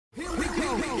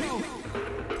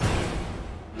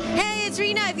Hey, it's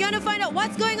Rina. If you want to find out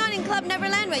what's going on in Club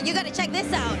Neverland, well, you got to check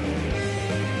this out.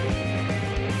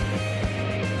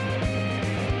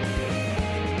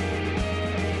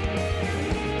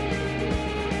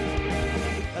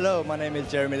 Hello, my name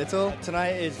is Jeremy Little.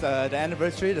 Tonight is the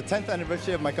anniversary, the 10th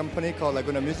anniversary of my company called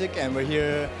Laguna Music, and we're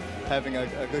here having a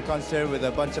good concert with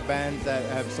a bunch of bands that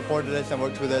have supported us and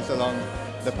worked with us along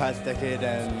the past decade,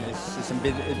 and it's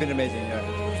been amazing.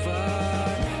 Yeah.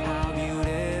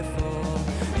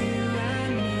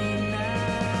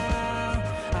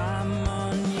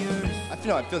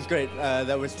 It feels great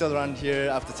that we're still around here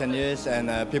after 10 years,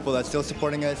 and people are still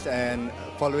supporting us and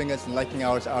following us and liking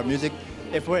our music.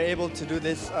 If we're able to do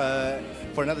this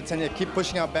for another 10 years, keep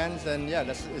pushing out bands, then yeah,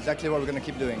 that's exactly what we're going to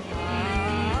keep doing.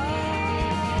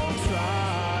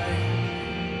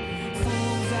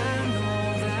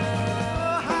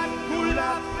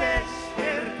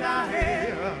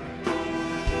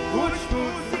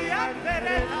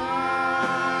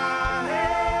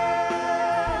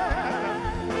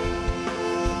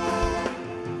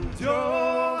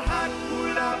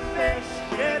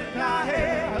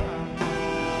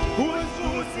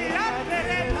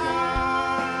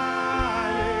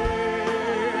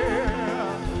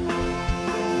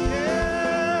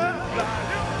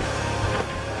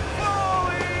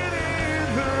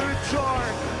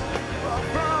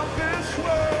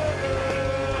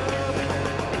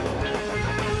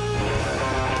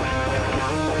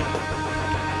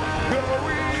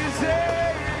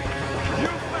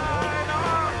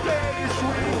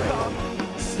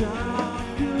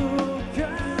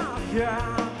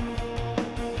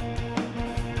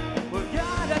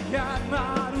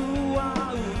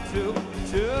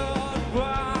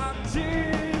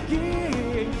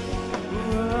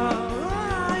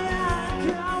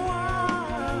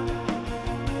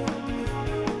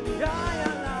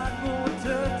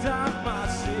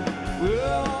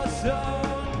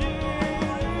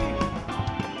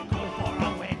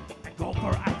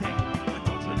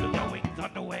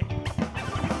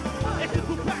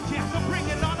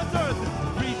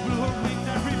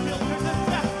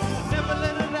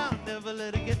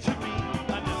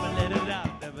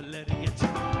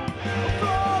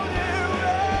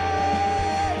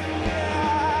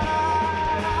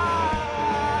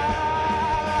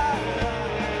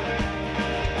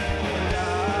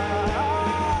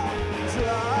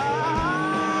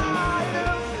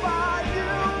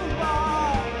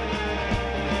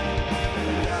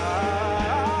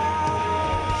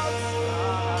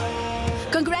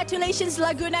 Congratulations,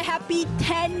 Laguna. Happy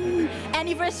 10th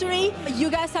anniversary. You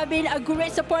guys have been a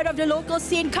great support of the local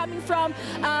scene, coming from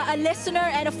a listener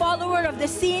and a follower of the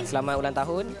scene. Selamat ulang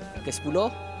tahun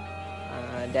ke-10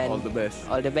 dan all the best.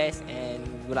 All the best and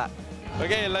good luck.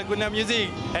 Okay, Laguna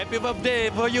Music, happy birthday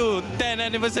for you, 10th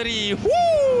anniversary.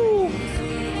 Woo!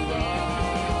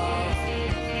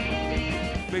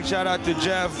 Big shout out to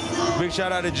Jeff, big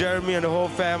shout out to Jeremy and the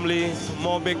whole family.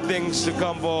 More big things to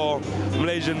come for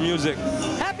Malaysian music.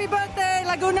 Happy birthday,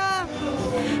 Laguna!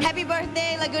 Happy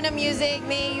birthday, Laguna Music.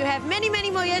 May you have many, many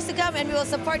more years to come, and we will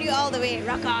support you all the way.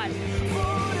 Rock on!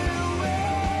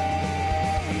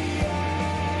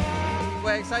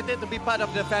 We're excited to be part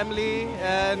of the family,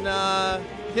 and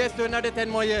here's to another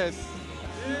 10 more years.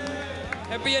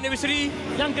 Happy anniversary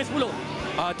yang ke-10.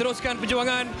 Teruskan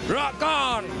perjuangan, rock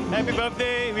on! Happy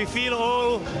birthday, we feel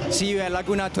old. See you at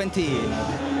Laguna 20.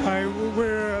 Hi,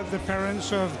 we're the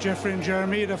parents of Jeffrey and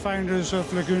Jeremy, the founders of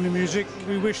Laguna Music.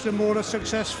 We wish them all a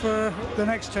success for the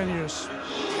next 10 years.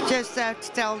 Just to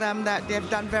tell them that they've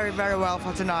done very, very well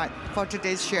for tonight, for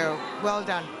today's show. Well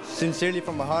done. Sincerely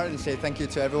from my heart, and say thank you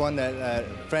to everyone, that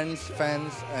friends,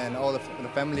 fans, and all the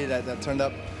family that turned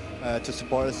up to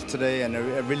support us today, and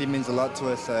it really means a lot to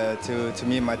us, to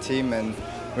me and my team, and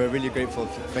we're really grateful.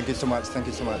 Thank you so much. Thank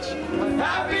you so much.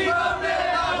 Happy birthday,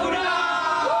 Laguna!